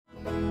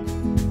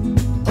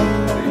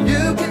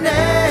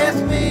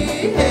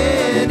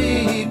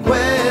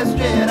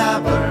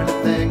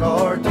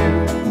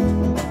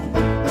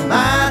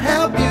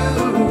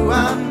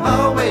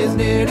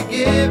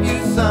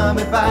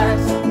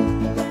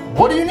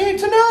need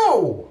to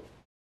know.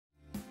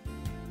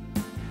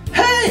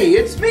 Hey,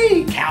 it's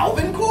me,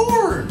 Calvin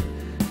Corn.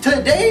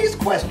 Today's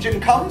question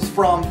comes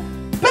from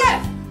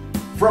Beth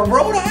from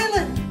Rhode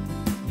Island.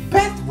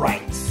 Beth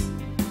writes,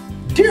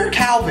 Dear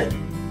Calvin,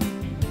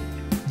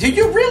 do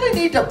you really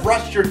need to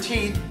brush your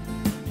teeth?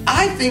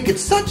 I think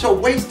it's such a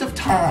waste of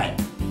time.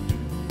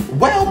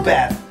 Well,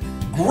 Beth,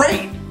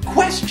 great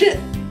question.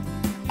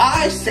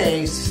 I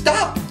say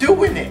stop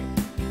doing it.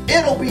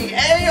 It'll be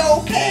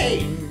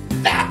A-OK.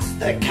 That's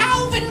the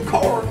Calvin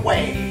Corn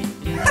way.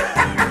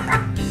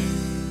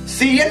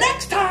 See you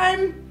next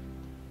time.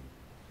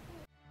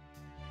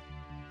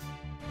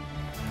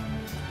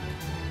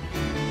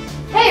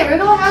 Hey,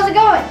 Riddle, how's it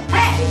going?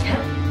 Hey!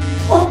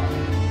 Oh,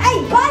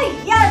 hey,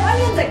 buddy! Yeah,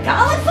 onions and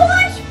garlic for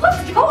lunch?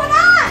 What's going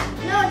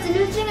on? No, it's a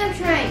new thing I'm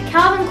trying.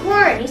 Calvin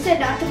Corn. He said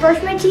not to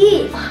brush my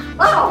teeth.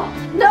 Oh,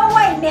 no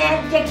way,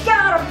 man. You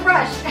gotta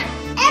brush.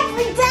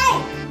 Every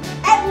day.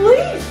 At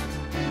least.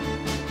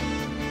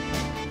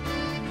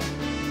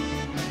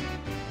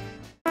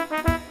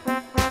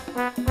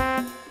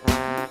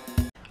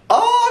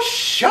 Oh,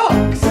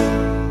 shucks.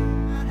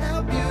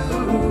 Help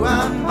you.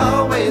 I'm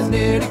always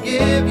near to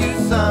give you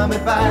some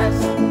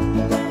advice.